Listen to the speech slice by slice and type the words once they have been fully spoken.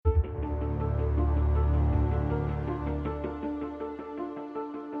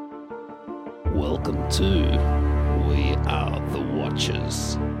Welcome to We Are the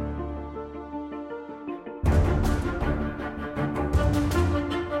Watchers.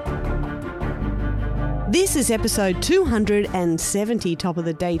 This is episode 270, top of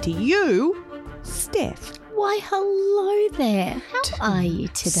the day to you, Steph. Why, hello there. How are you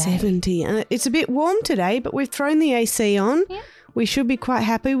today? 70. It's a bit warm today, but we've thrown the AC on. Yeah. We should be quite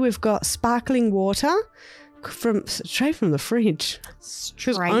happy. We've got sparkling water straight from the fridge.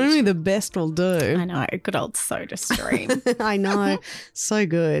 Because only the best will do. I know, good old Soda Stream. I know. So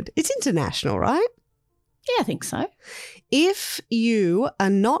good. It's international, right? Yeah, I think so. If you are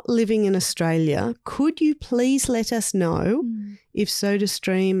not living in Australia, could you please let us know if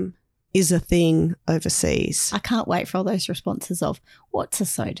SodaStream is a thing overseas? I can't wait for all those responses of, what's a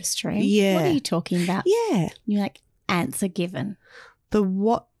Soda Stream? Yeah. What are you talking about? Yeah. You're like, answer given.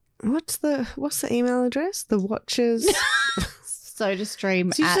 What's the email address? The Watchers.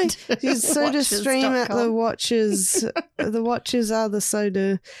 SodaStream Did you say SodaStream at the Watchers. The Watchers are the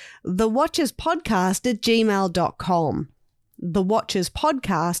Soda. The Watchers Podcast at gmail.com. The Watchers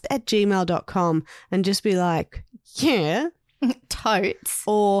Podcast at gmail.com. And just be like, yeah. Totes.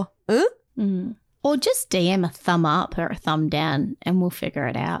 Or, Or just DM a thumb up or a thumb down and we'll figure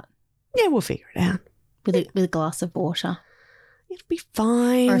it out yeah, we'll figure it out. with a glass of water. It'll be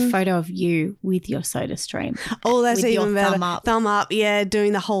fine. Or a photo of you with your Soda Stream. Oh, that's with your even better. thumb up. Thumb up, yeah,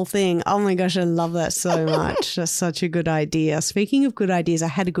 doing the whole thing. Oh my gosh, I love that so much. That's such a good idea. Speaking of good ideas, I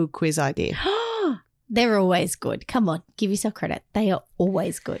had a good quiz idea. They're always good. Come on, give yourself credit. They are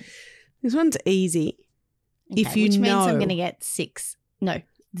always good. This one's easy. If you which know. means I'm going to get 0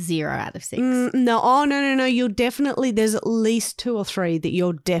 out of 6. No. You'll definitely, there's at least 2 or 3 that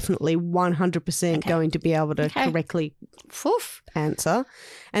you're definitely 100% going to be able to correctly answer.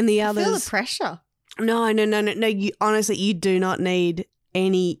 And the others. I feel the pressure. No. You honestly, you do not need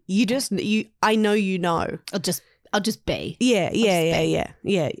any. I know you know. I'll just be. Yeah.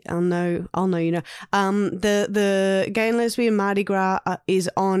 I'll know you know. The Gay and Lesbian Mardi Gras is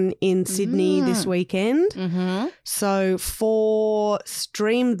on in Sydney this weekend. Mm-hmm. So for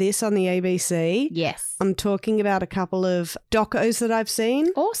Stream This on the ABC, Yes. I'm talking about a couple of docos that I've seen.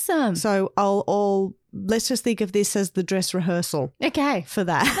 Awesome. So let's just think of this as the dress rehearsal. Okay. For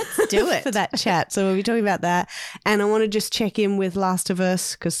that. Let's do it. For that chat. So we'll be talking about that. And I want to just check in with Last of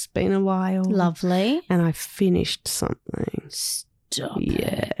Us because it's been a while. Lovely. And I finished something. Stop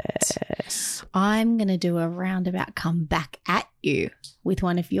Yes. it. I'm going to do a roundabout come back at you with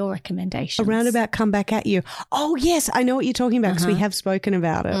one of your recommendations. A roundabout come back at you. Oh, yes. I know what you're talking about because we have spoken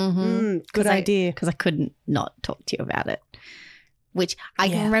about it. Good idea. Because I couldn't not talk to you about it. Which I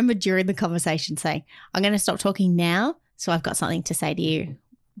can remember during the conversation saying, I'm going to stop talking now, so I've got something to say to you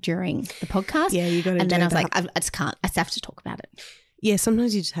during the podcast. Yeah, you got to do that. And then I was like, I just can't. I just have to talk about it. Yeah,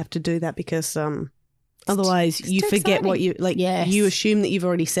 sometimes you just have to do that because otherwise you too forget what exciting. you, like, Yes. you assume that you've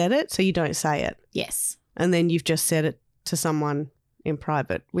already said it, so you don't say it. Yes. And then you've just said it to someone in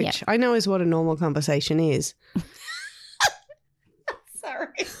private, which I know is what a normal conversation is. Sorry.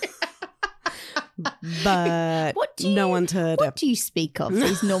 But no one's heard What it. do you speak of,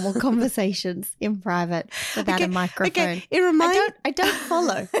 these normal conversations in private without a microphone? Okay. It reminds I don't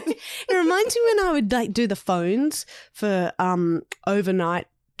follow. It reminds me when I would like do the phones for overnight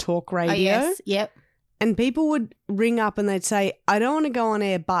talk radio. Oh, yes. Yep. And people would ring up and they'd say, I don't want to go on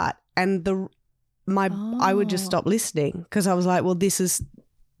air, but, and I would just stop listening because I was like, well, this is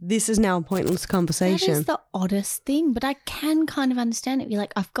now a pointless conversation. That is the oddest thing, but I can kind of understand it. You're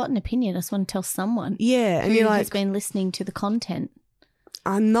like, I've got an opinion. I just want to tell someone. Yeah. And who you're like, has been listening to the content.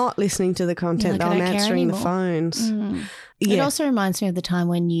 I'm not listening to the content. You're like, I'm I don't care answering the anymore. phones. Yeah. It also reminds me of the time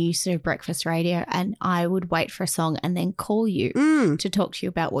when you used to do breakfast radio and I would wait for a song and then call you to talk to you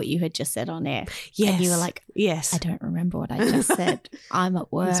about what you had just said on air. Yes. And you were like, yes. I don't remember what I just said. I'm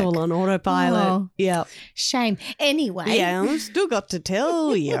at work. It's all on autopilot. Oh. Yeah. Shame. Anyway. Yeah, I've still got to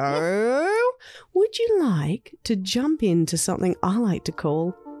tell you. Would you like to jump into something I like to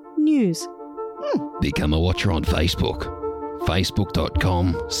call news? Become a watcher on Facebook.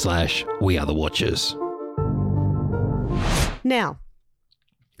 Facebook.com/WeAreTheWatchers. Now,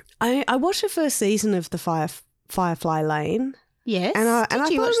 I watched the first season of the Firefly Lane. Yes. And I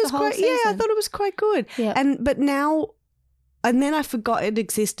Did you thought watch it was the whole quite, yeah, I season? thought it was quite good. Yeah. And then I forgot it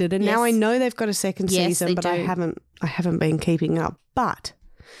existed, and now Yes. I know they've got a second Yes, season, they but do. I haven't been keeping up. But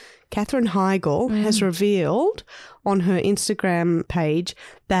Katherine Heigl has revealed on her Instagram page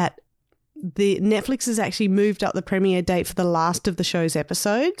that the Netflix has actually moved up the premiere date for the last of the show's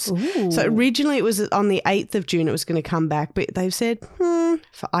episodes. Ooh. So originally it was on the 8th of June it was going to come back, but they've said, for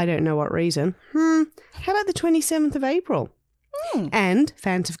I don't know what reason, how about the 27th of April? And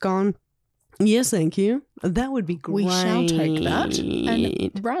fans have gone, Yes, thank you. That would be great. We shall take that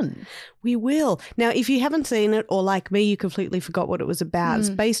and run. We will. Now, if you haven't seen it, or like me, you completely forgot what it was about. It's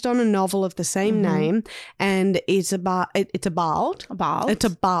based on a novel of the same name, and it's about it's about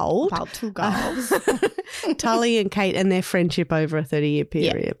two girls. Tully and Kate and their friendship over a 30-year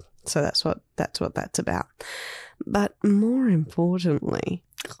period. Yeah. So that's what that's about. But more importantly,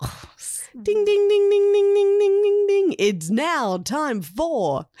 ding, ding, ding, ding, ding, ding, ding, ding, ding. It's now time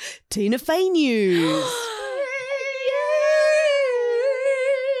for Tina Fey News.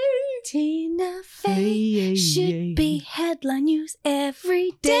 Tina Fey should be headline news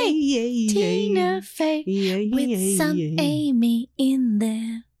every day. Tina Fey with some Amy in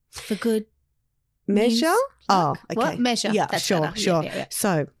there for good measure. News. Oh, okay. What measure? Yeah, that's sure. better. Yeah.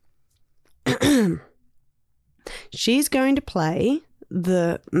 So she's going to play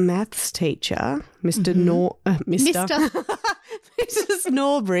the maths teacher, Mrs.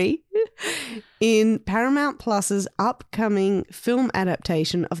 Norbury, in Paramount Plus's upcoming film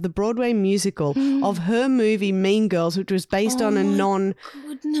adaptation of the Broadway musical of her movie Mean Girls, which was based on a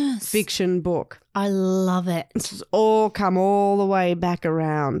non-fiction book. I love it. It's all come all the way back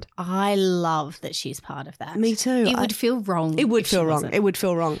around. I love that she's part of that. Me too. It would feel wrong. It would feel wrong. It would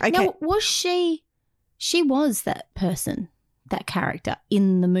feel wrong. Okay. Now, was she was that person, that character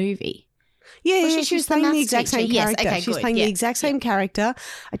in the movie? Yeah, she was playing the exact same character. Yes, okay, she's playing the exact same character.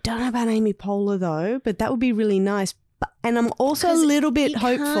 I don't know about Amy Poehler though, but that would be really nice. And I'm also a little bit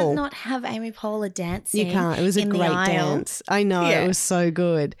hopeful. You can't not have Amy Poehler dancing. You can't. It was a great dance. I know. It was so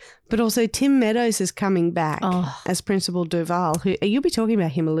good. But also Tim Meadows is coming back as Principal Duval, who you'll be talking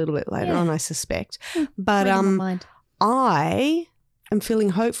about him a little bit later on, I suspect. But I am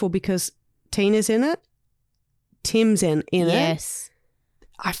feeling hopeful because Tina's in it. Tim's in it. Yes.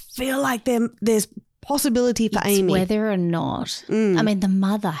 I feel like there's possibility for It's Amy. whether or not. I mean, the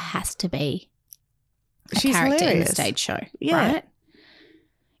mother has to be She's character hilarious. in the stage show, Yeah. right?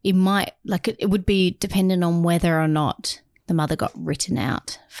 It might, it would be dependent on whether or not the mother got written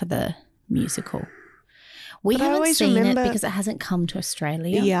out for the musical. We haven't seen it because it hasn't come to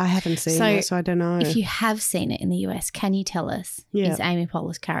Australia. Yeah, I haven't seen it, so I don't know. If you have seen it in the US, can you tell us, is Amy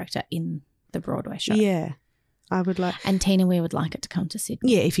Poehler's character in the Broadway show? Yeah. I would like. And Tina, we would like it to come to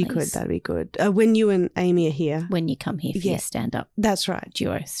Sydney. Yeah, if you could, that'd be good. When you and Amy are here. When you come here for your stand-up. That's right.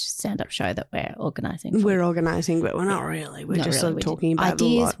 Duo stand-up show that we're organising. We're organising, but we're not really. We're just sort of talking about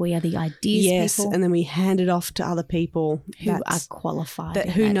ideas. We are the ideas people. And then we hand it off to other people who are qualified,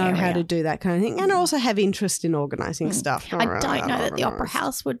 who know how to do that kind of thing, and also have interest in organising stuff. I don't know that the Opera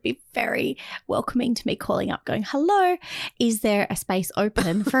House would be very welcoming to me calling up going, hello, is there a space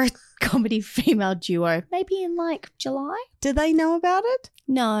open for a comedy female duo? Maybe in July? Do they know about it?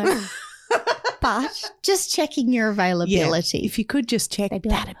 No. But just checking your availability. Yeah, if you could just check,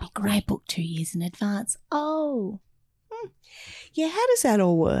 that'd be great. I booked 2 years in advance. Oh. Yeah, how does that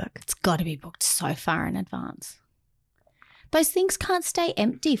all work? It's got to be booked so far in advance. Those things can't stay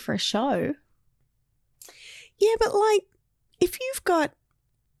empty for a show. Yeah, but if you've got,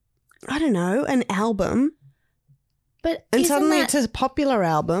 I don't know, an album, and suddenly it's a popular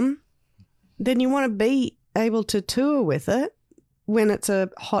album, then you want to be able to tour with it when it's a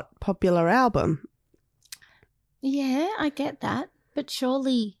hot, popular album. Yeah, I get that. But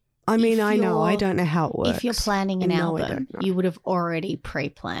surely... I mean, I know. I don't know how it works. If you're planning an album, you would have already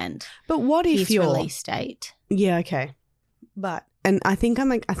pre-planned. But what if his release date? Yeah, okay. But, and I think I'm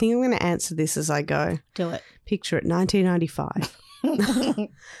going to answer this as I go. Do it. Picture it, 1995.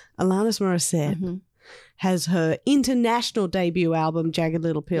 Alanis Morissette has her international debut album, Jagged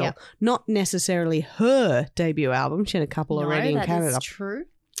Little Pill. Yep. Not necessarily her debut album. She had a couple already in Canada. That's true.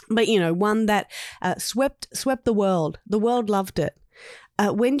 But, one that swept the world. The world loved it.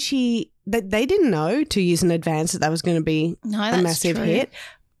 When they didn't know 2 years in advance that was going to be a massive hit.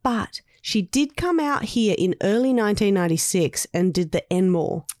 But she did come out here in early 1996 and did the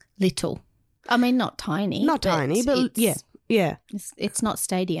Enmore. Little. I mean, not tiny. Not tiny, but yeah. It's not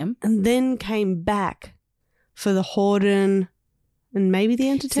stadium. And then came back for the Hordern and maybe the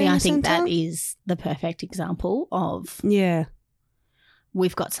Entertainment Centre. I think that is the perfect example of... Yeah.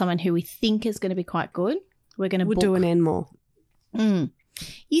 We've got someone who we think is going to be quite good. We'll do an Enmore.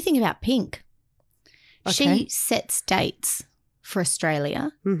 You think about Pink. Okay. She sets dates for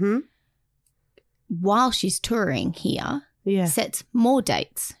Australia Mm-hmm. while she's touring here. Yeah. Sets more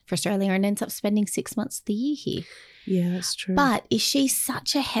dates for Australia and ends up spending 6 months of the year here. Yeah, that's true. But is she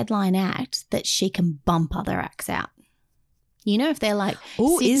such a headline act that she can bump other acts out? If they're like,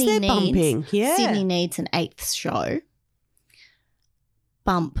 is there bumping? Yeah. Sydney needs an 8th show.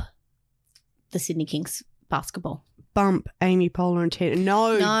 Bump the Sydney Kings basketball. bump Amy Poehler and Tina.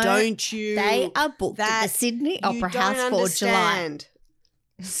 No, don't you? They are booked at the Sydney Opera House for July.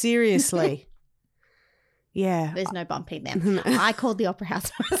 Seriously. Yeah. There's no bumping them. I called the Opera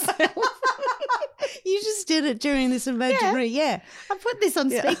House myself. You just did it during this imaginary, yeah. I put this on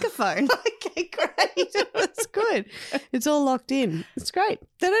speakerphone. Okay, great. That's good. It's all locked in. It's great.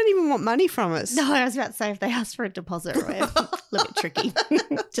 They don't even want money from us. No, I was about to say if they ask for a deposit or whatever. A little bit tricky.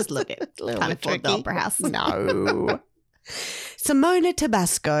 Just look at it. Can't afford the Opera House. No. Simona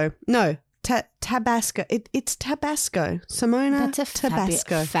Tabasco. No, Tabasco. It's Tabasco. Simona That's a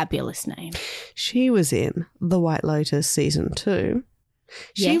Tabasco. Fabulous name. She was in The White Lotus season 2.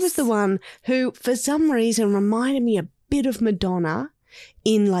 She was the one who, for some reason, reminded me a bit of Madonna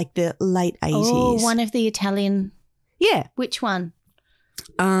in like the late 80s. Oh, one of the Italian. Yeah. Which one?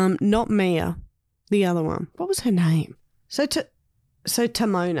 Not Mia. The other one. What was her name? So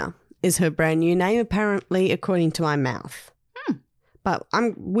Timona is her brand new name, apparently, according to my mouth. But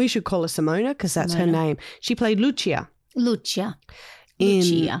we should call her Simona because that's her name. She played Lucia.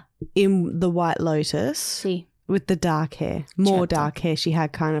 In The White Lotus. See. With the dark hair. More dark hair. She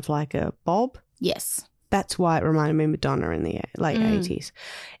had kind of like a bob. Yes. That's why it reminded me of Madonna in the late 80s.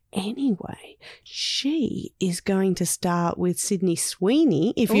 Anyway, she is going to start with Sydney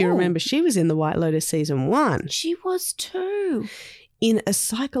Sweeney. If you remember, she was in The White Lotus season 1. She was too. In a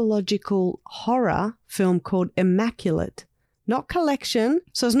psychological horror film called Immaculate. Not Collection.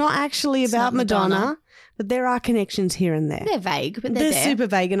 So it's not actually about Madonna. But there are connections here and there. They're vague, but they're there. Super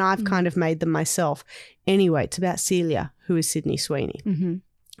vague, and I've kind of made them myself. Anyway, it's about Celia, who is Sydney Sweeney. Mm-hmm.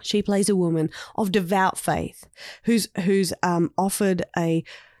 She plays a woman of devout faith who's offered a,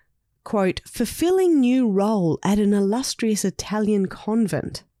 quote, fulfilling new role at an illustrious Italian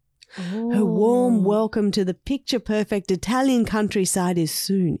convent. Oh. Her warm welcome to the picture-perfect Italian countryside is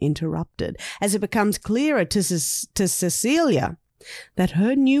soon interrupted as it becomes clearer to Cecilia that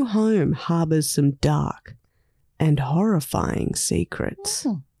her new home harbours some dark and horrifying secrets.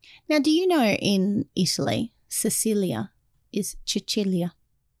 Oh. Now, do you know in Italy, Cecilia is Cecilia?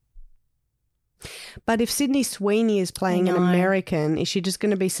 But if Sydney Sweeney is playing an American, is she just going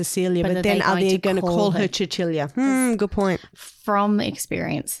to be Cecilia? But then are they going to call her Cecilia? Good point. From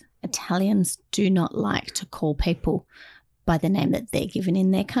experience, Italians do not like to call people by the name that they're given in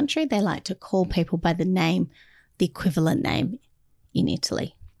their country. They like to call people by the equivalent name in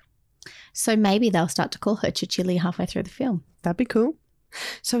Italy. So maybe they'll start to call her Cecilia halfway through the film. That'd be cool.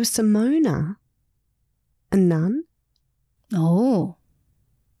 So is Simona a nun? Oh.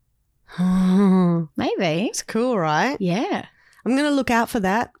 Maybe. It's cool, right? Yeah. I'm going to look out for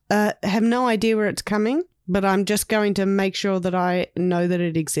that. I have no idea where it's coming, but I'm just going to make sure that I know that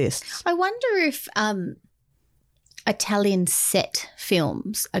it exists. I wonder if Italian set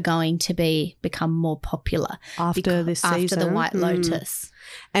films are going to become more popular after this season, after The White Lotus,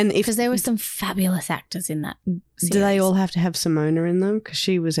 and because there were some fabulous actors in that series. Do they all have to have Simona in them? Because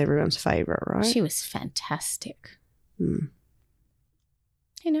she was everyone's favorite, right? She was fantastic. Who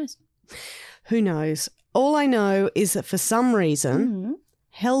knows? Who knows? All I know is that for some reason,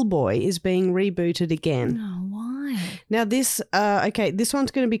 Hellboy is being rebooted again. Oh, why? Now this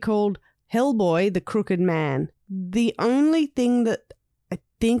one's going to be called Hellboy: The Crooked Man. The only thing that I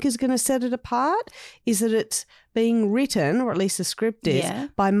think is going to set it apart is that it's being written, or at least the script is,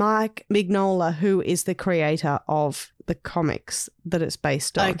 by Mike Mignola, who is the creator of the comics that it's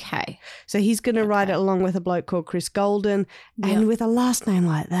based on. Okay. So he's going to write it along with a bloke called Chris Golden, and with a last name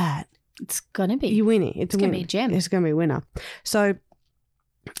like that, it's going to be. You win it. It's going to be a gem. It's going to be a winner. So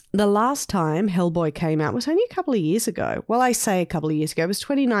the last time Hellboy came out was only a couple of years ago. Well, I say a couple of years ago. It was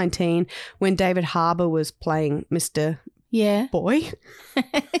 2019 when David Harbour was playing Mr. Boy.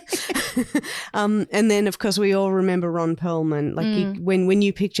 And then, of course, we all remember Ron Perlman. Like when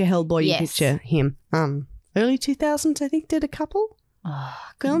you picture Hellboy, you picture him. Early 2000s, I think, did a couple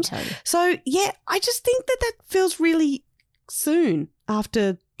films. So, yeah, I just think that feels really soon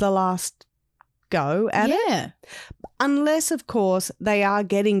after the last go at it. Unless, of course, they are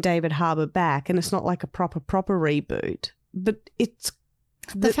getting David Harbour back and it's not like a proper reboot. But it's...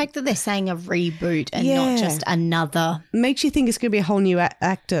 The fact that they're saying a reboot and not just another... Makes you think it's going to be a whole new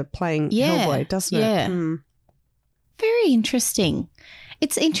actor playing Hellboy, doesn't it? Yeah. Very interesting.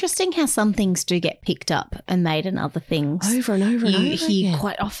 It's interesting how some things do get picked up and made in other things. Over and over and over. You hear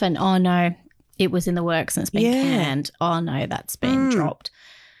quite often, oh, no, it was in the works and it's been canned. Oh, no, that's been dropped.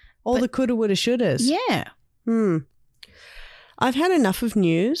 All the coulda, woulda, shouldas. Yeah. I've had enough of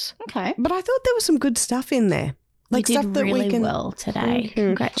news. Okay. But I thought there was some good stuff in there. Like you did really well today.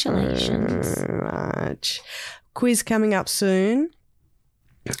 Congratulations. Thank you very much. Quiz coming up soon.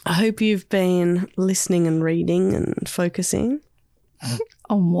 I hope you've been listening and reading and focusing.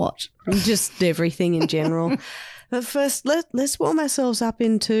 On what? Just everything in general. But first, let's warm ourselves up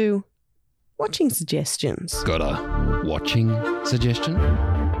into watching suggestions. Got a watching suggestion?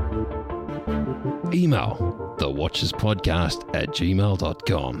 Email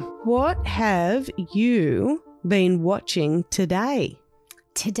thewatcherspodcast@gmail.com. What have you been watching today?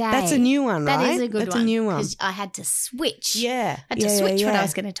 That's a new one, right? That is a good one. That's a new one. Because I had to switch. Yeah. I had to switch what I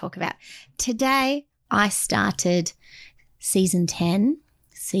was going to talk about. Today, I started season 10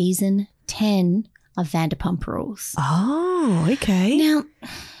 of Vanderpump Rules. Oh, okay. Now,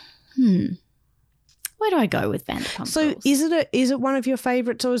 where do I go with Vanderpump Rules? Is it one of your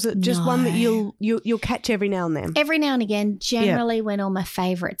favourites, or is it just one that you'll catch every now and then? Every now and again, generally when all my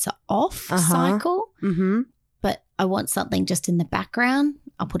favourites are off cycle, but I want something just in the background,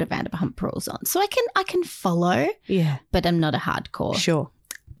 I'll put a Vanderpump Rules on. So I can follow, but I'm not a hardcore. Sure.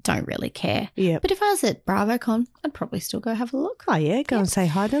 Don't really care. Yeah. But if I was at BravoCon, I'd probably still go have a look. Oh, yeah. Go and say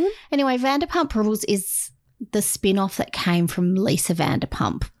hi to them. Anyway, Vanderpump Rules is the spin-off that came from Lisa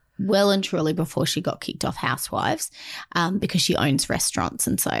Vanderpump well and truly before she got kicked off Housewives, because she owns restaurants.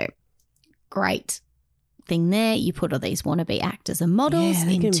 And so great thing there. You put all these wannabe actors and models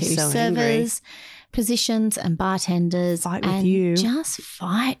into servers positions and bartenders. Fight with you. Just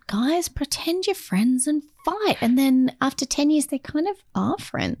fight, guys. Pretend you're friends and fight. And then after 10 years, they kind of are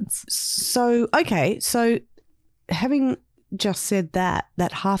friends. So, okay. So having just said that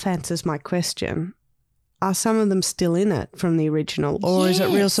half answers my question. Are some of them still in it from the original, or is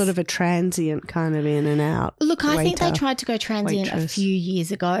it real sort of a transient kind of in and out? Look, I think they tried to go transient a few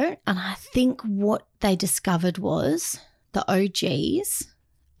years ago, and I think what they discovered was the OGs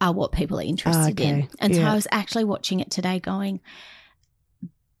are what people are interested in. And so I was actually watching it today going,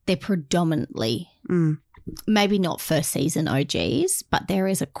 they're predominantly maybe not first season OGs, but there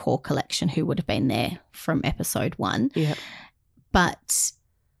is a core collection who would have been there from episode 1. Yeah. But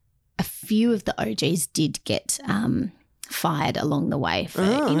a few of the OGs did get fired along the way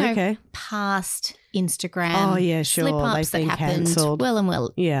for, past Instagram slip-ups that happened. Cancelled.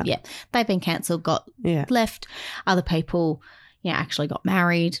 Well. Yeah. They've been cancelled, got left. Other people, actually got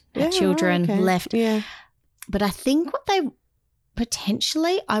married, had children, left. Yeah. But I think what they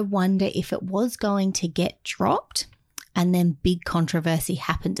potentially, I wonder if it was going to get dropped and then big controversy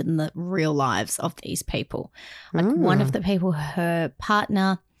happened in the real lives of these people. Like one of the people, her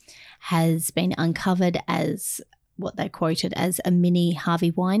partner has been uncovered as what they quoted as a mini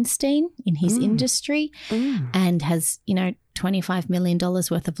Harvey Weinstein in his industry and has, $25 million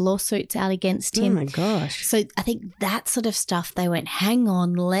worth of lawsuits out against him. Oh, my gosh. So I think that sort of stuff, they went, hang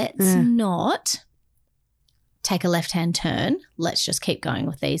on, let's not take a left-hand turn. Let's just keep going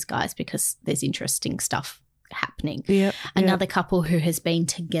with these guys because there's interesting stuff happening. Yep, Another couple who has been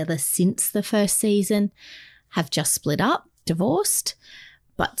together since the first season have just split up, divorced,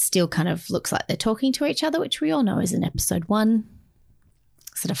 but still kind of looks like they're talking to each other, which we all know is in episode 1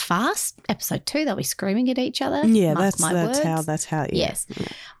 sort of fast. Episode 2, they'll be screaming at each other. Yeah, that's how. Yes.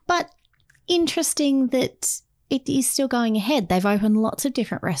 But interesting that it is still going ahead. They've opened lots of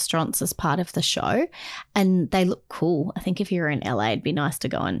different restaurants as part of the show and they look cool. I think if you were in LA, it'd be nice to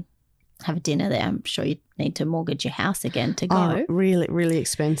go and have a dinner there. I'm sure you'd need to mortgage your house again to go. Oh, really, really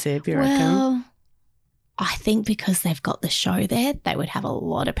expensive, you reckon? Well, I think because they've got the show there, they would have a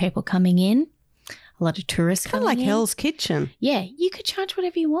lot of people coming in, a lot of tourists coming in. Kind of like Hell's Kitchen. Yeah, you could charge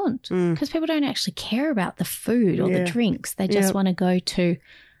whatever you want because people don't actually care about the food or the drinks. They just want to go to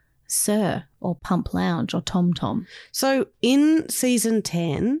Sir or Pump Lounge or Tom Tom. So in season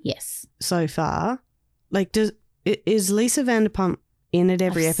 10 so far, like is Lisa Vanderpump in it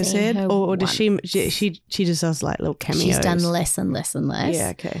every episode or does she just does like little cameos? She's done less and less and less. Yeah,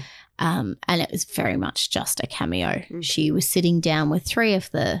 okay. And it was very much just a cameo. She was sitting down with 3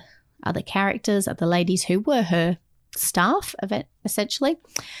 of the other characters, other ladies who were her staff, essentially,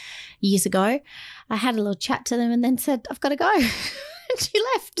 years ago. I had a little chat to them and then said, I've got to go. And she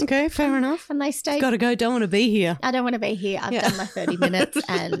left. Okay, fair enough. And they stayed. Got to go, don't want to be here. I don't want to be here. I've done my 30 minutes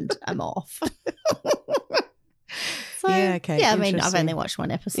and I'm off. So, I mean, I've only watched 1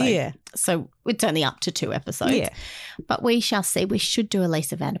 episode. Yeah. So it's only up to 2 episodes. Yeah. But we shall see. We should do a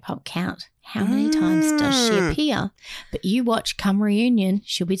Lisa Vanderpump count. How many times does she appear? But you watch come reunion,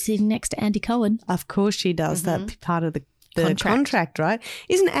 she'll be sitting next to Andy Cohen. Of course she does. That's part of the contract, right?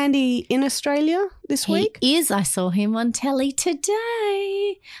 Isn't Andy in Australia this week? He is. I saw him on telly today.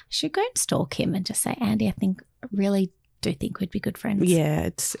 I should go and stalk him and just say, Andy, I really do think we'd be good friends.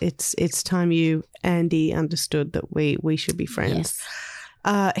 Yeah, it's time you, Andy, understood that we should be friends.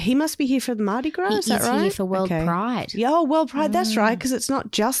 He must be here for the Mardi Gras, is that right? He's here for World Pride. Yeah, World Pride, that's right, because it's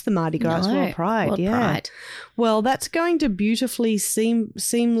not just the Mardi Gras, it's World Pride. World Pride. Well, that's going to beautifully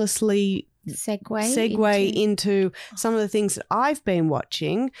seamlessly segue into some of the things that I've been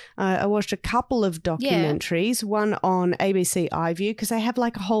watching. I watched a couple of documentaries, one on ABC iView, because they have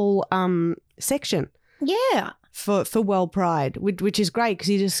like a whole section. Yeah. For World Pride, which is great because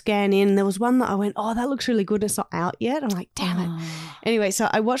you just scan in. There was one that I went, oh, that looks really good. It's not out yet. I'm like, damn it. Anyway, so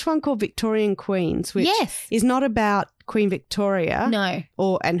I watched one called Victorian Queens, which is not about Queen Victoria. No.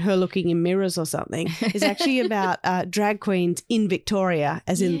 And her looking in mirrors or something. It's actually about drag queens in Victoria,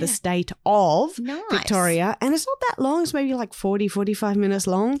 as in the state of Victoria. And it's not that long. It's maybe like 40, 45 minutes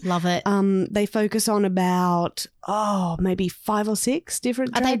long. Love it. They focus on about, maybe 5 or 6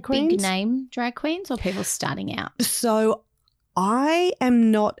 different drag queens. Are they big name drag queens or people starting out? So I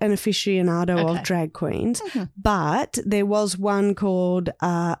am not an aficionado of drag queens, but there was one called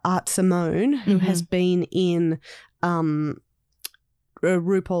Art Simone who has been in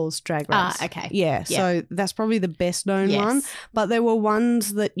RuPaul's Drag Race. Okay. Yeah, so that's probably the best known one. But there were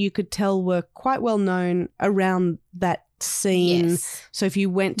ones that you could tell were quite well known around that scene. Yes. So if you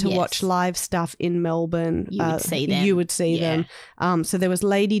went to watch live stuff in Melbourne, you would see them. So there was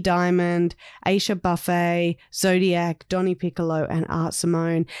Lady Diamond, Aisha Buffet, Zodiac, Donny Piccolo, and Art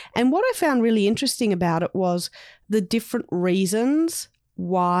Simone. And what I found really interesting about it was the different reasons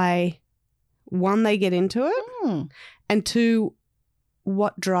why, one, they get into it, and two,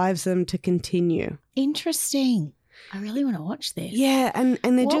 what drives them to continue. Interesting. I really want to watch this. Yeah, and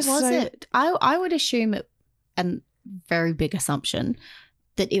they're what just was it? I would assume it, and very big assumption,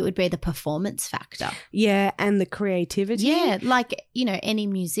 that it would be the performance factor. Yeah, and the creativity. Yeah, like, any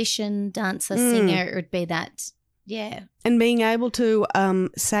musician, dancer, singer, it would be that, And being able to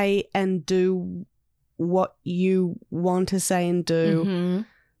say and do what you want to say and do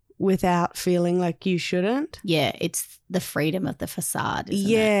without feeling like you shouldn't. Yeah, it's the freedom of the facade,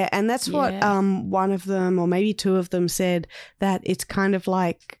 isn't it? And that's what one of them, or maybe two of them, said, that it's kind of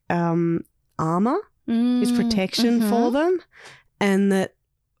like armor. It's protection for them, and that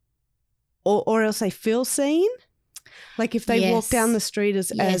or else they feel seen. Like if they walk down the street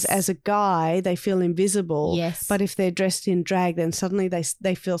as a guy, they feel invisible. Yes. But if they're dressed in drag, then suddenly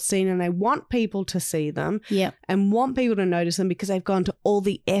they feel seen, and they want people to see them and want people to notice them because they've gone to all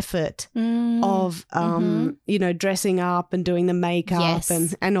the effort of, dressing up and doing the makeup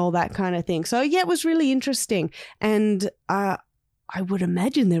and all that kind of thing. So, it was really interesting. And I would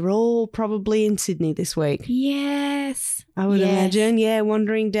imagine they're all probably in Sydney this week. Yes. I would imagine,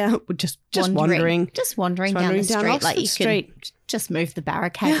 wandering down, just wandering. Just wandering down the street. Oxford like you Street. Could just move the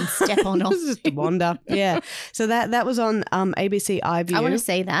barricade and step on off. Just wander, So that was on ABC iView. I want to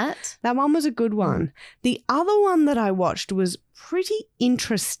see that. That one was a good one. The other one that I watched was pretty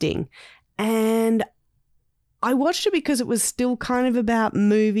interesting, and I watched it because it was still kind of about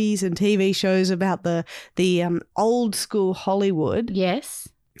movies and TV shows about the old school Hollywood. Yes.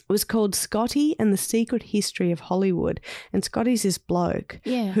 It was called Scotty and the Secret History of Hollywood. And Scotty's this bloke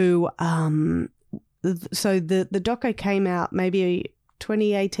who so the doco came out maybe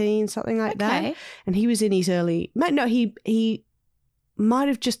 2018, something like that. And he was in his early – no, he might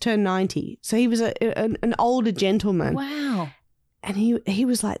have just turned 90. So he was an older gentleman. Wow. And he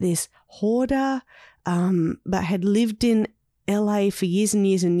was like this hoarder, but had lived in LA for years and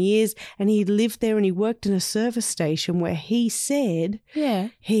years and years, and he lived there and he worked in a service station where he said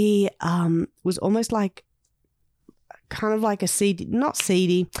he was almost like kind of like a CD, not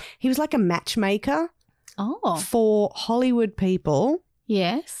seedy, he was like a matchmaker for Hollywood people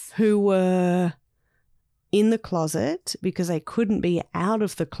who were in the closet because they couldn't be out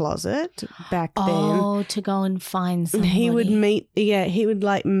of the closet back then. Oh, to go and find somebody. He would meet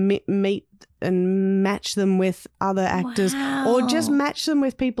and match them with other actors or just match them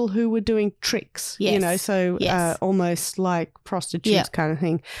with people who were doing tricks, almost like prostitutes kind of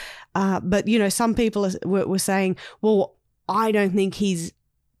thing. But, some people were saying, well, I don't think he's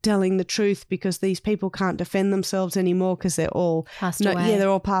telling the truth because these people can't defend themselves anymore because they're all passed away. Yeah, they're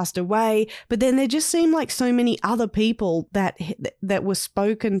all passed away. But then there just seemed like so many other people that were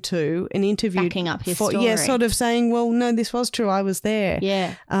spoken to and interviewed, backing up his story. Yeah, sort of saying, well, no, this was true. I was there.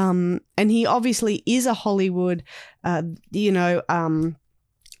 Yeah. And he obviously is a Hollywood,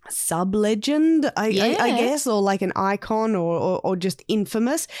 sub-legend, I guess, or like an icon or just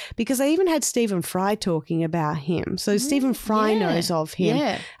infamous, because they even had Stephen Fry talking about him. So Stephen Fry knows of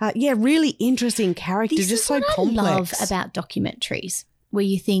him. Really interesting character, this just is so what complex. I love about documentaries where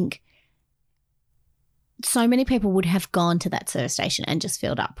you think so many people would have gone to that service station and just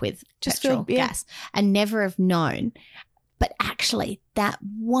filled up with petrol, gas, and never have known. But actually, that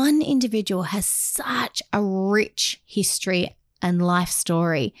one individual has such a rich history and life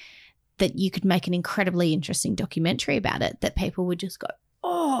story that you could make an incredibly interesting documentary about it that people would just go,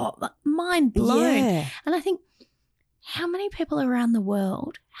 oh, mind blown. Yeah. And I think, how many people around the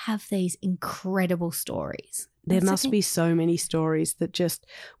world have these incredible stories? There must be so many stories that just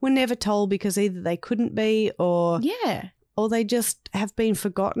were never told because either they couldn't be or they just have been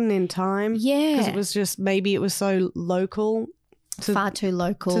forgotten in time. Yeah. Because it was just, maybe it was so local. Far too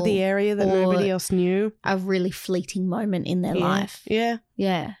local. To the area that nobody else knew. A really fleeting moment in their life. Yeah.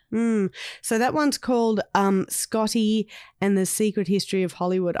 Yeah. So that one's called Scotty and the Secret History of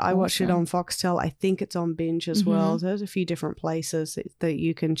Hollywood. I watched it on Foxtel. I think it's on Binge as well. So there's a few different places that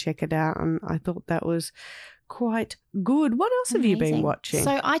you can check it out. And I thought that was quite good. What else have you been watching?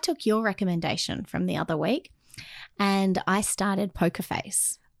 So I took your recommendation from the other week and I started Poker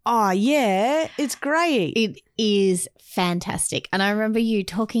Face. Oh, yeah. It's great. It is fantastic. And I remember you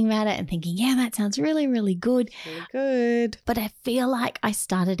talking about it and thinking, yeah, that sounds really, really good. Really good. But I feel like I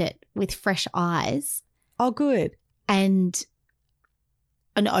started it with fresh eyes. Oh, good. And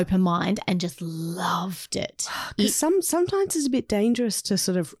an open mind and just loved it. Sometimes it's a bit dangerous to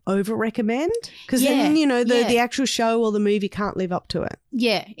sort of over-recommend because then, the actual show or the movie can't live up to it.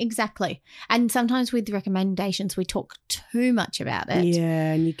 Yeah, exactly. And sometimes with recommendations, we talk too much about it.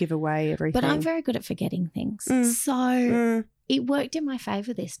 Yeah, and you give away everything. But I'm very good at forgetting things. So it worked in my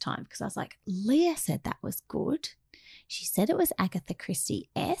favour this time because I was like, Leah said that was good. She said it was Agatha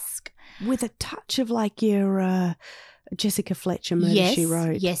Christie-esque. With a touch of like your Jessica Fletcher Murder, She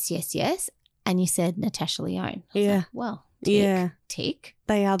Wrote. Yes. And you said Natasha Lyonne. Like, well, tick.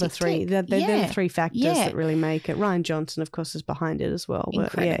 They are the tick, three. tick. They're the three factors that really make it. Ryan Johnson, of course, is behind it as well.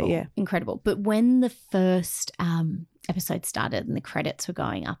 But Incredible. But when the first episode started and the credits were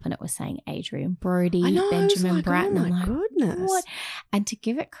going up and it was saying Adrian Brody, Benjamin Bratton, oh my goodness. What? And to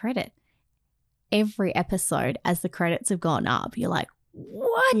give it credit, every episode as the credits have gone up, you're like,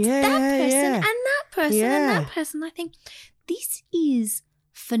 what? That person and that person and that person. I think this is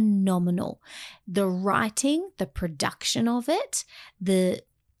phenomenal. The writing, the production of it, the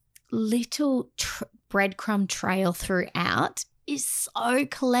little breadcrumb trail throughout is so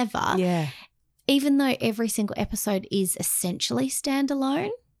clever. Yeah. Even though every single episode is essentially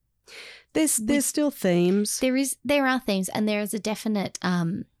standalone. There's still themes. There are themes and there is a definite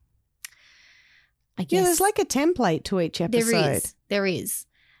I guess. Yeah, there's like a template to each episode. There is.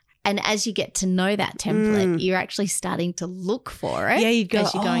 And as you get to know that template, you're actually starting to look for it. Yeah, you go,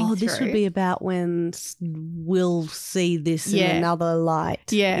 as you're going this would be about when we'll see this in another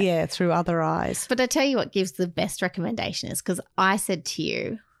light. Yeah, through other eyes. But I tell you what gives the best recommendation is because I said to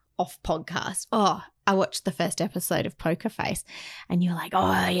you off podcast, I watched the first episode of Poker Face and you're like,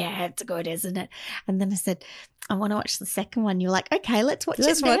 oh, yeah, it's good, isn't it? And then I said, I want to watch the second one. You're like, okay, let's watch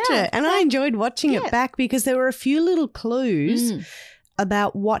it. And I enjoyed watching it back because there were a few little clues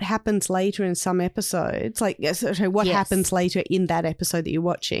about what happens later in some episodes, what happens later in that episode that you're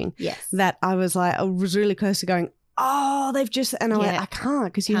watching. Yes. That I was really close to going, they've just, and I can't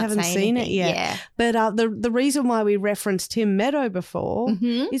because you haven't seen it yet. Yeah. But the reason why we referenced Tim Meadow before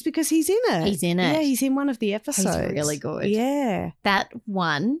is because he's in it. He's in it. Yeah, he's in one of the episodes. He's really good. Yeah. That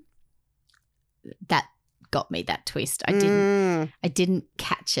one, that got me, that twist. I didn't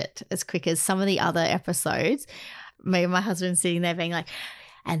catch it as quick as some of the other episodes. Me and my husband sitting there being like,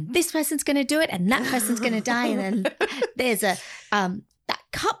 and this person's going to do it and that person's going to die. And then there's a, that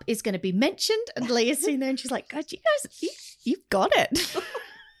cup is going to be mentioned. And Leah's sitting there and she's like, God, you guys, you've got it.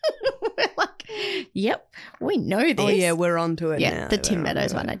 We're like, yep, we know this. Oh, yeah, we're onto it now. Yeah, the Tim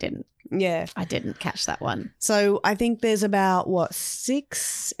Meadows one I didn't. Yeah. I didn't catch that one. So I think there's about,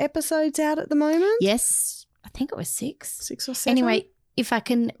 6 episodes out at the moment? Yes, I think it was 6. 6 or 7. Anyway, if I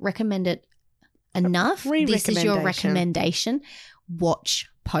can recommend it enough, this is your recommendation. Watch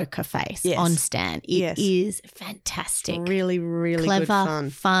Poker Face on Stan. It is fantastic. Really, really clever,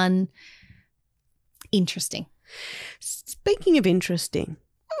 good fun, interesting. Speaking of interesting,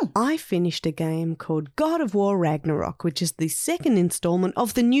 I finished a game called God of War Ragnarok, which is the second installment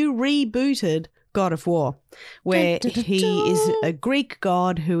of the new rebooted God of War, where he is a Greek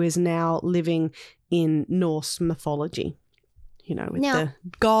god who is now living in Norse mythology, with the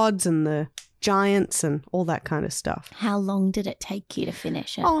gods and the giants and all that kind of stuff. How long did it take you to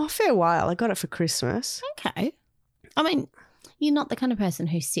finish it? Oh, a fair while. I got it for Christmas. Okay. I mean, you're not the kind of person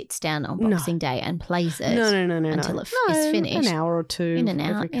who sits down on Boxing Day and plays it until it is finished. An hour or two. In and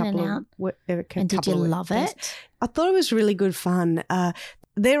out, And did you love it? I thought it was really good fun.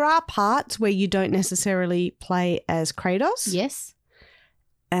 There are parts where you don't necessarily play as Kratos. Yes.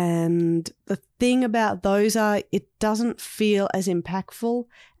 And the thing about those are it doesn't feel as impactful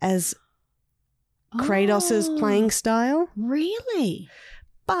as Kratos's playing style. Really?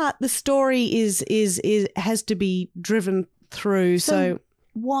 But the story is has to be driven through. So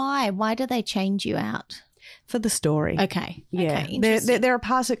why? Why do they change you out? For the story. Okay. Yeah. Okay, there are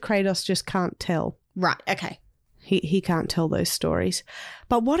parts that Kratos just can't tell. Right. Okay. He can't tell those stories.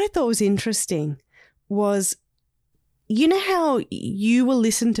 But what I thought was interesting was, you know how you will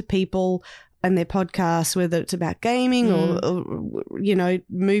listen to people and their podcasts, whether it's about gaming or, you know,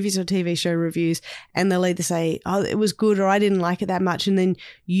 movies or TV show reviews, and they'll either say, oh, it was good or I didn't like it that much. And then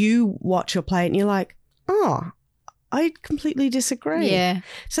you watch or play it and you're like, oh, I completely disagree. Yeah.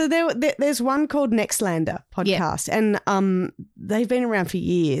 So there's one called Nextlander podcast, and they've been around for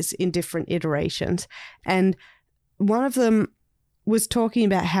years in different iterations. And one of them was talking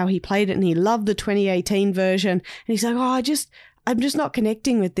about how he played it and he loved the 2018 version. And he's like, oh, I'm just not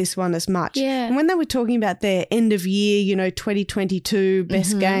connecting with this one as much. Yeah. And when they were talking about their end of year, you know, 2022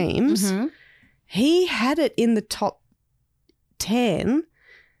 best games, he had it in the top 10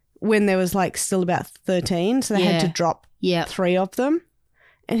 when there was like still about 13. So they had to drop 3 of them.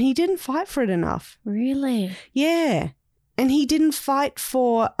 And he didn't fight for it enough. Really? Yeah. And he didn't fight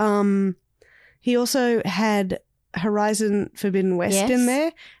for, he also had Horizon Forbidden West in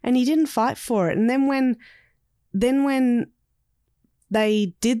there, and he didn't fight for it. And then when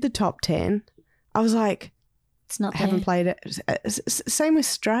they did the top 10, I was like, it's not I haven't played it. Same with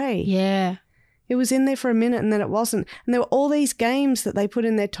Stray. Yeah. It was in there for a minute and then it wasn't. And there were all these games that they put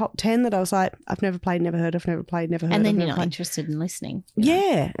in their top 10 that I was like, I've never played, never heard, I've never played, never heard. And then you're not interested in listening.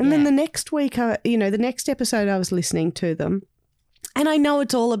 Yeah. And then the next week, the next episode I was listening to them. And I know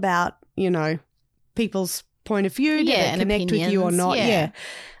it's all about, you know, people's point of view, do they connect with you or not. Yeah.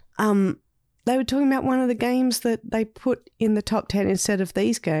 They were talking about one of the games that they put in the top 10 instead of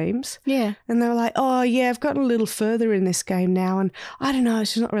these games. Yeah. And they were like, oh, yeah, I've gotten a little further in this game now. And I don't know,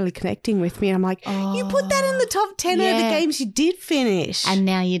 it's just not really connecting with me. And I'm like, you put that in the top 10 of the games you did finish. And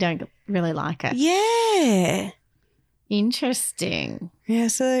now you don't really like it. Yeah. Interesting. Yeah,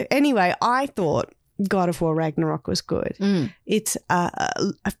 so anyway, I thought God of War Ragnarok was good. It's I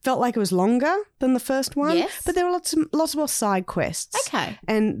felt like it was longer than the first one, but there were lots more side quests. Okay,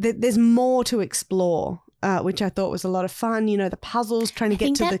 and there's more to explore, which I thought was a lot of fun. You know, the puzzles, trying to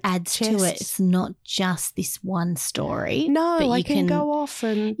get to the adds chests. to it. It's not just this one story. No, but I can go off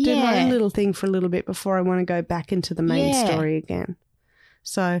and do my own little thing for a little bit before I want to go back into the main story again.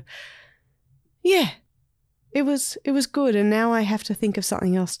 So, yeah, it was good, and now I have to think of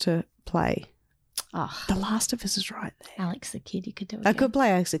something else to play. Oh, The Last of Us is right there. Alex the Kid, you could do it. I could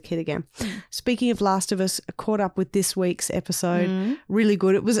play Alex the Kid again. Speaking of Last of Us, I caught up with this week's episode. Really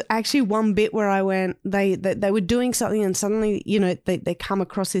good. It was actually one bit where I went, they were doing something and suddenly, you know, they come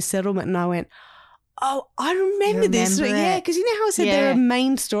across this settlement and I went, oh, I remember this. Yeah, because you know how I said there are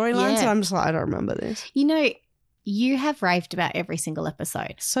main storylines and I'm just like, I don't remember this. You know, you have raved about every single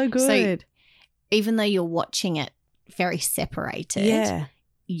episode. So good. So even though you're watching it very separated,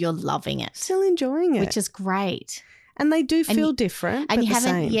 you're loving it. Still enjoying it. Which is great. And they do feel different. And but you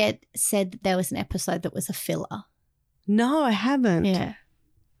haven't same. yet said that there was an episode that was a filler. No, I haven't. Yeah.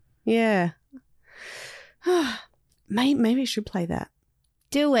 Yeah. Maybe I should play that.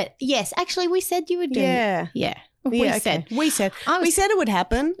 Do it. Yes. Actually, we said you would do it. Yeah. We said it would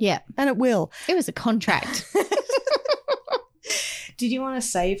happen. Yeah. And it will. It was a contract. Did you want to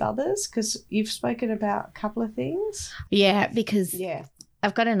save others? Because you've spoken about a couple of things. Yeah, because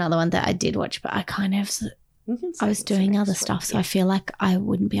I've got another one that I did watch, but I was doing other stuff, so I feel like I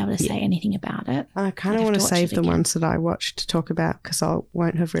wouldn't be able to say anything about it. I kind of want to save the ones that I watched to talk about because I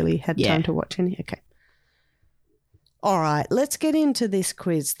won't have really had time to watch any. Okay. All right, let's get into this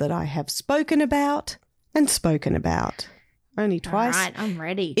quiz that I have spoken about and spoken about. Only twice. All right, I'm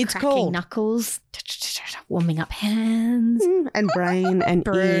ready. It's cracking called knuckles, warming up hands. And brain and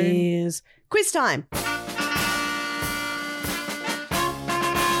ears. Quiz time.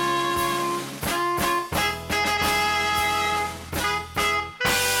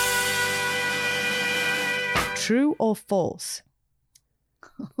 True or false?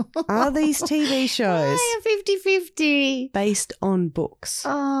 Are these TV shows 50-50 based on books?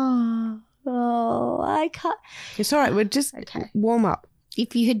 Oh, I can't. It's all right. We're just warm up.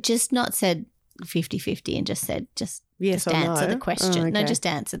 If you had just not said 50-50 and just said yes or answer no. the question. Oh, okay. No, just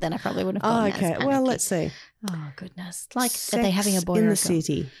answer. Then I probably wouldn't have gotten okay. as Well, let's see. Oh, goodness. Like, Sex are they having a boy in or the a girl?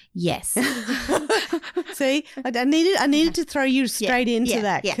 city? Yes. See, I needed to throw you straight into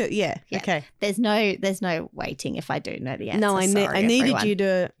that. Yeah. Okay. There's no waiting if I do know the answer. No, I Sorry, needed everyone. you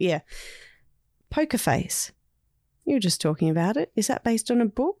to, Poker Face. You're just talking about it. Is that based on a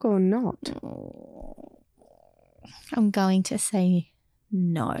book or not? I'm going to say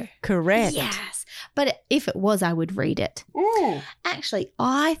no. Correct. Yes. But if it was, I would read it. Actually,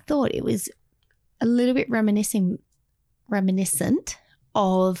 I thought it was a little bit reminiscent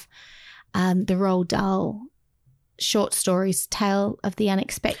of the Roald Dahl short stories, Tale of the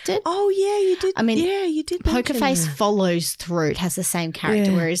Unexpected. Oh, yeah, you did. I mean, you did. Poker Face follows through. It has the same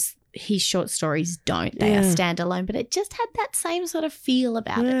character, whereas his short stories don't. They are standalone, but it just had that same sort of feel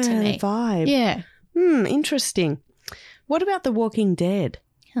about it to me. Vibe. Yeah. Interesting. What about The Walking Dead?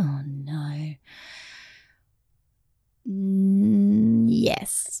 Oh, no.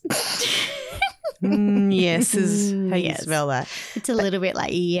 Yes. Yes is how you spell that. It's a little bit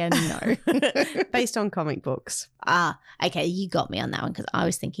like, no. Based on comic books. Okay, you got me on that one because I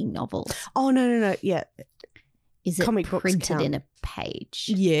was thinking novels. Oh, no. Yeah. Is it comic books printed count. in a page?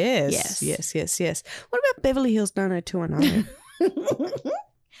 Yes. What about Beverly Hills 90210?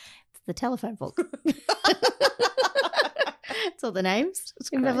 It's the telephone book. It's all the names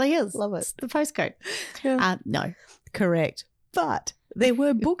in Beverly Hills. Love it. It's the postcode. Yeah. No. Correct. But there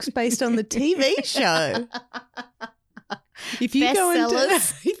were books based on the TV show. If you go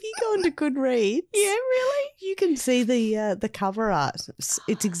into Goodreads, really, you can see the cover art.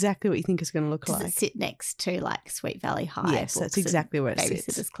 It's exactly what you think it's going to look Does like. it sit next to like Sweet Valley High? Yes, that's exactly where it sits.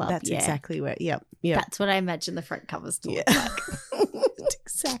 Babysitter's Club. That's exactly where. Yep. That's what I imagine the front covers to look like. It's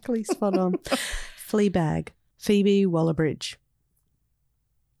exactly spot on. Fleabag, Phoebe Waller-Bridge.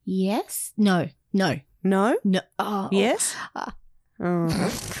 Yes. No. No. Oh. Yes. Oh. Oh.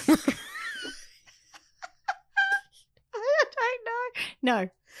 I don't know. No.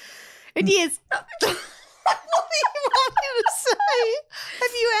 It is. What do you want me to say?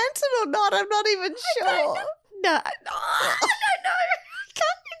 Have you answered or not? I'm not even sure. I don't know. I don't know. I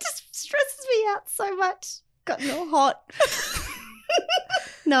can't. It just stresses me out so much. Gotten all hot.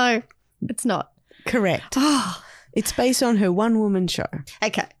 No, it's not. Correct. It's based on her one-woman show.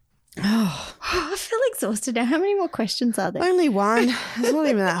 Okay. Oh, I feel exhausted now. How many more questions are there? only one. It's not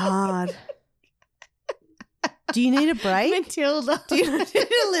even that hard. Do you need a break? Matilda. Do you need a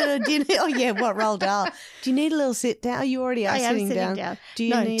little? What Roald Dahl? Do you need a little sit down? You already are I am sitting sitting down. Do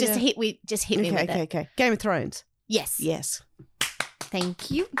you need just hit me with it. Okay. Game of Thrones. Yes. Thank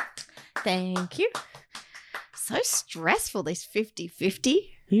you. So stressful, this 50-50.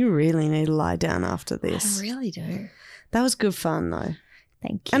 You really need to lie down after this. I really do. That was good fun, though.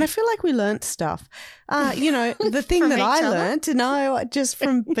 Thank you. And I feel like we learnt stuff. The thing that I learnt, just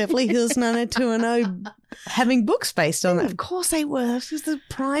from Beverly Hills 90210, having books based on that. Of course they were. It was the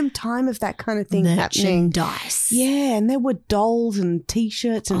prime time of that kind of thing happening. Merchandise. Yeah, and there were dolls and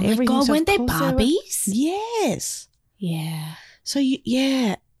T-shirts and everything. Oh my God, so weren't they of course Barbies? Yes. Yeah. So,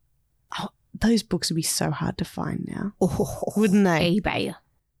 those books would be so hard to find now, Oh, wouldn't they? eBay.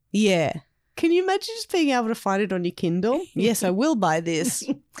 Yeah. Can you imagine just being able to find it on your Kindle? Yes, I will buy this.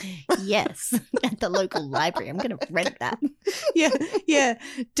 Yes, at the local library. I'm going to rent that. Yeah,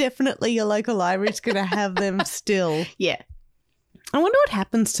 definitely your local library's going to have them still. Yeah. I wonder what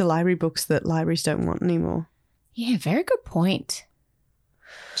happens to library books that libraries don't want anymore. Yeah, very good point.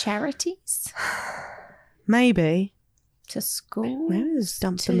 Charities? Maybe. To school? Maybe just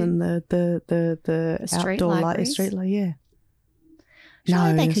dump them in the street outdoor libraries? yeah.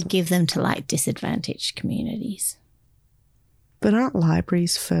 Surely they could give them to like disadvantaged communities. But aren't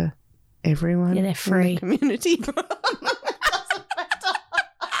libraries for everyone? Yeah, they're free. In the community.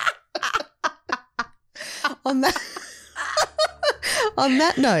 On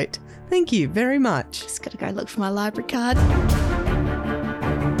that note, thank you very much. Just got to go look for my library card.